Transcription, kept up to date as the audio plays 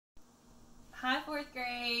4th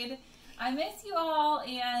grade. I miss you all,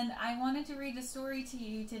 and I wanted to read a story to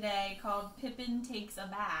you today called Pippin Takes a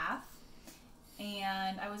Bath.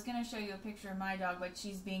 And I was going to show you a picture of my dog, but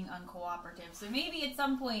she's being uncooperative. So maybe at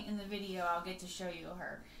some point in the video I'll get to show you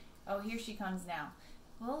her. Oh, here she comes now.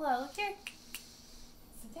 Lola, look here.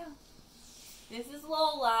 Sit down. This is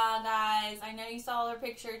Lola, guys. I know you saw her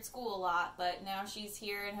picture at school a lot, but now she's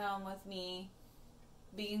here at home with me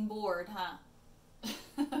being bored, huh?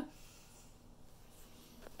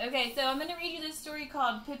 Okay, so I'm going to read you this story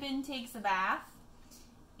called Pippin Takes a Bath.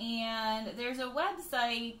 And there's a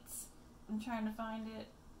website, I'm trying to find it.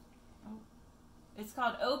 Oh. It's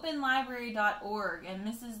called openlibrary.org, and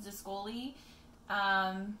Mrs. Discoli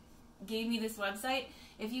gave me this website.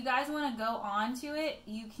 If you guys want to go on to it,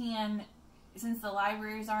 you can, since the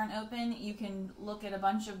libraries aren't open, you can look at a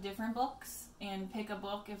bunch of different books and pick a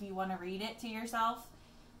book if you want to read it to yourself.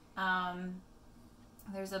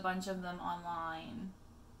 There's a bunch of them online.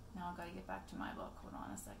 Now I've got to get back to my book. Hold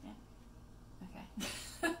on a second.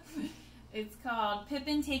 Okay. It's called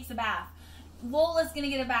Pippin Takes a Bath. Lola's going to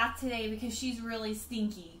get a bath today because she's really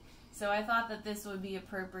stinky. So I thought that this would be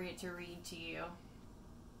appropriate to read to you.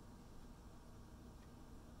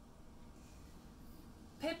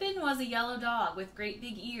 Pippin was a yellow dog with great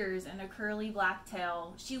big ears and a curly black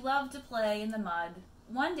tail. She loved to play in the mud.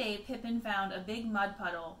 One day, Pippin found a big mud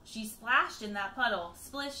puddle. She splashed in that puddle,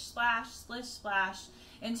 splish, splash, splish, splash,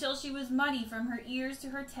 until she was muddy from her ears to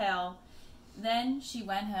her tail. Then she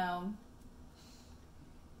went home.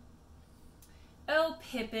 "Oh,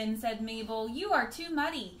 Pippin," said Mabel, "you are too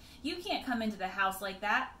muddy. You can't come into the house like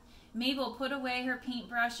that." Mabel put away her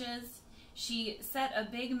paintbrushes. She set a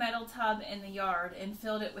big metal tub in the yard and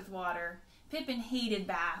filled it with water. Pippin hated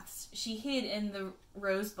baths. She hid in the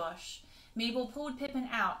rose bush. Mabel pulled Pippin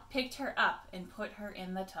out, picked her up, and put her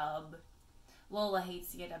in the tub. Lola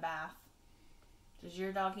hates to get a bath. Does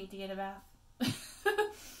your dog hate to get a bath?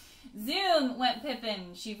 Zoom went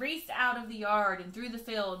Pippin. She raced out of the yard and through the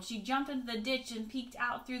field. She jumped into the ditch and peeked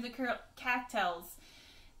out through the cattails.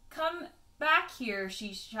 "Come back here,"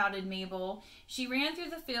 she shouted Mabel. She ran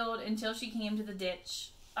through the field until she came to the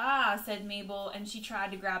ditch. "Ah," said Mabel, and she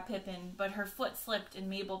tried to grab Pippin, but her foot slipped and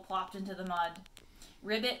Mabel plopped into the mud.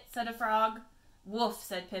 "Ribbit," said a frog. "Woof,"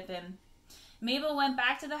 said Pippin. Mabel went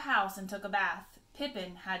back to the house and took a bath.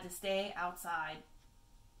 Pippin had to stay outside.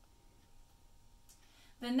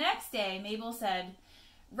 The next day, Mabel said,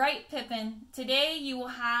 "Right, Pippin, today you will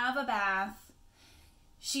have a bath."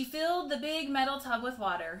 She filled the big metal tub with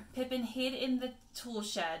water. Pippin hid in the tool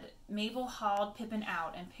shed. Mabel hauled Pippin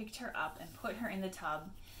out and picked her up and put her in the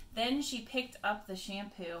tub. Then she picked up the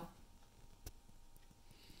shampoo.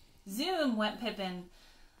 Zoom went Pippin.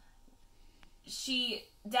 She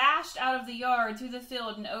dashed out of the yard, through the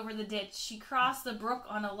field, and over the ditch. She crossed the brook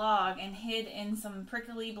on a log and hid in some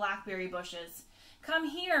prickly blackberry bushes. "Come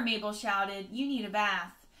here," Mabel shouted. "You need a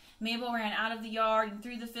bath." Mabel ran out of the yard and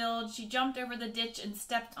through the field. She jumped over the ditch and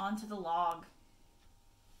stepped onto the log.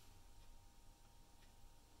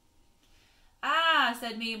 "Ah,"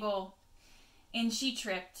 said Mabel, and she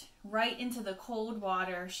tripped. Right into the cold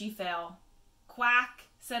water she fell. "Quack,"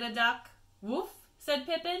 said a duck. "Woof," said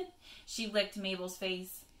Pippin. She licked Mabel's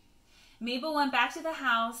face. Mabel went back to the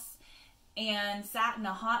house and sat in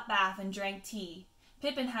a hot bath and drank tea.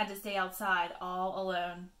 Pippin had to stay outside all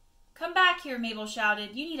alone. "Come back here," Mabel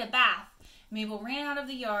shouted. "You need a bath." Mabel ran out of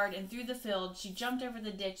the yard and through the field. She jumped over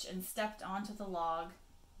the ditch and stepped onto the log.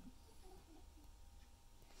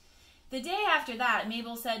 The day after that,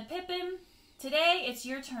 Mabel said, "Pippin, today it's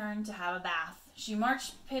your turn to have a bath." She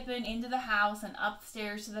marched Pippin into the house and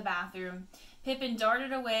upstairs to the bathroom. Pippin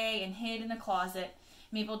darted away and hid in a closet.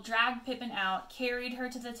 Mabel dragged Pippin out, carried her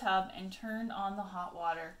to the tub, and turned on the hot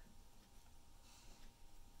water.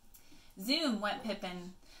 Zoom went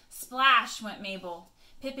Pippin. Splash went Mabel.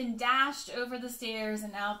 Pippin dashed over the stairs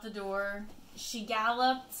and out the door. She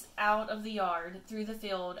galloped out of the yard, through the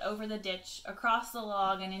field, over the ditch, across the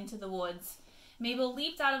log, and into the woods. Mabel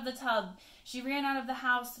leaped out of the tub. She ran out of the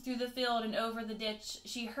house, through the field, and over the ditch.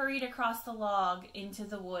 She hurried across the log, into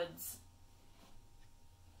the woods.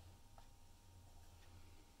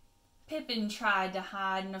 Pippin tried to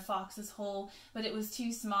hide in a fox's hole, but it was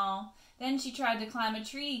too small. Then she tried to climb a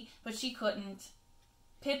tree, but she couldn't.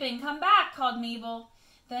 "Pippin, come back," called Mabel.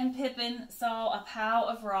 Then Pippin saw a pile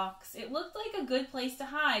of rocks. It looked like a good place to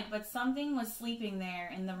hide, but something was sleeping there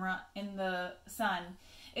in the sun.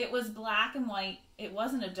 It was black and white. It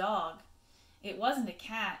wasn't a dog. It wasn't a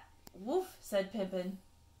cat. "Woof," said Pippin.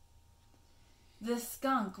 The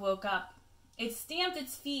skunk woke up. It stamped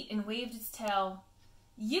its feet and waved its tail.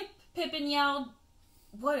 "Yip," Pippin yelled.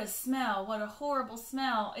 what a smell, what a horrible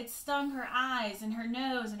smell. It stung her eyes and her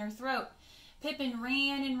nose and her throat. Pippin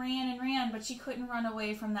ran and ran and ran, but she couldn't run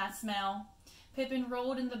away from that smell. Pippin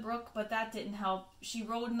rolled in the brook, but that didn't help. She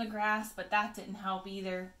rolled in the grass, but that didn't help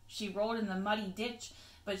either. She rolled in the muddy ditch,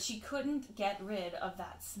 but she couldn't get rid of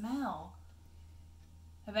that smell.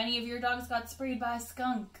 Have any of your dogs got sprayed by a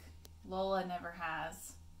skunk? Lola never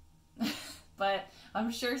has. But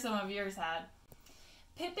I'm sure some of yours had.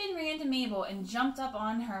 Pippin ran to Mabel and jumped up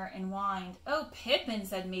on her and whined. "Oh, Pippin,"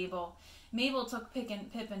 said Mabel. Mabel took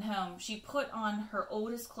Pippin home. She put on her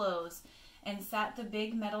oldest clothes and sat the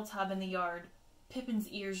big metal tub in the yard. Pippin's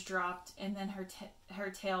ears dropped and then her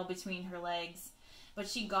tail between her legs. But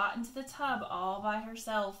she got into the tub all by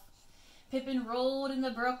herself. Pippin rolled in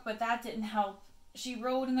the brook, but that didn't help. She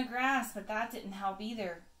rolled in the grass, but that didn't help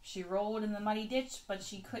either. She rolled in the muddy ditch, but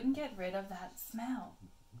she couldn't get rid of that smell.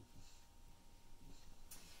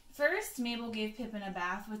 First, Mabel gave Pippin a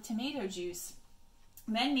bath with tomato juice.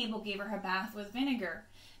 Then Mabel gave her a bath with vinegar.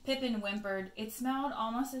 Pippin whimpered. It smelled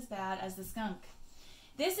almost as bad as the skunk.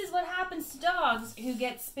 "This is what happens to dogs who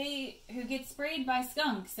get sprayed by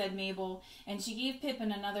skunks," said Mabel, and she gave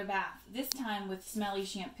Pippin another bath, this time with smelly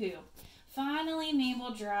shampoo. Finally,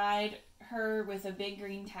 Mabel dried her with a big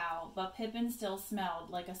green towel, but Pippin still smelled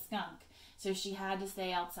like a skunk, so she had to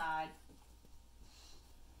stay outside.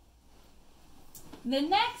 The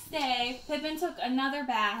next day, Pippin took another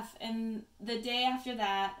bath, and the day after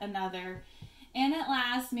that, another. And at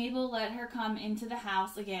last, Mabel let her come into the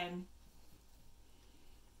house again.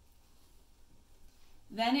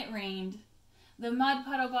 Then it rained. The mud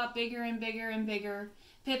puddle got bigger and bigger and bigger.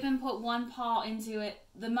 Pippin put one paw into it.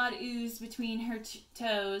 The mud oozed between her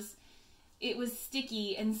toes. It was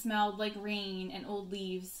sticky and smelled like rain and old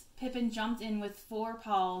leaves. Pippin jumped in with 4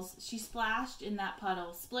 paws. She splashed in that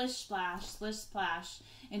puddle, splish, splash, splish, splash,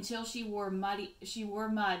 until she wore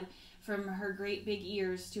mud from her great big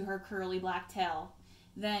ears to her curly black tail.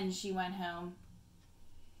 Then she went home.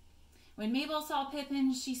 When Mabel saw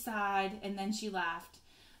Pippin, she sighed, and then she laughed.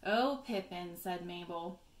 "Oh, Pippin," said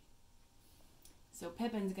Mabel. So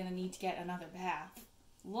Pippin's going to need to get another bath.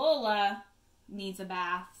 Lola needs a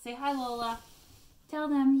bath. Say hi, Lola. Tell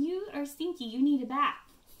them, you are stinky, you need a bath.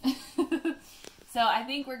 So I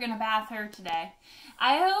think we're going to bath her today.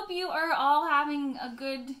 I hope you are all having a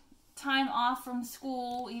good time off from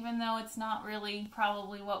school, even though it's not really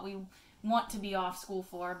probably what we want to be off school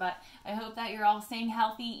for. But I hope that you're all staying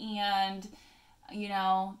healthy and, you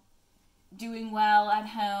know, doing well at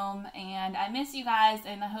home. And I miss you guys,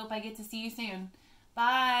 and I hope I get to see you soon.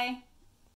 Bye.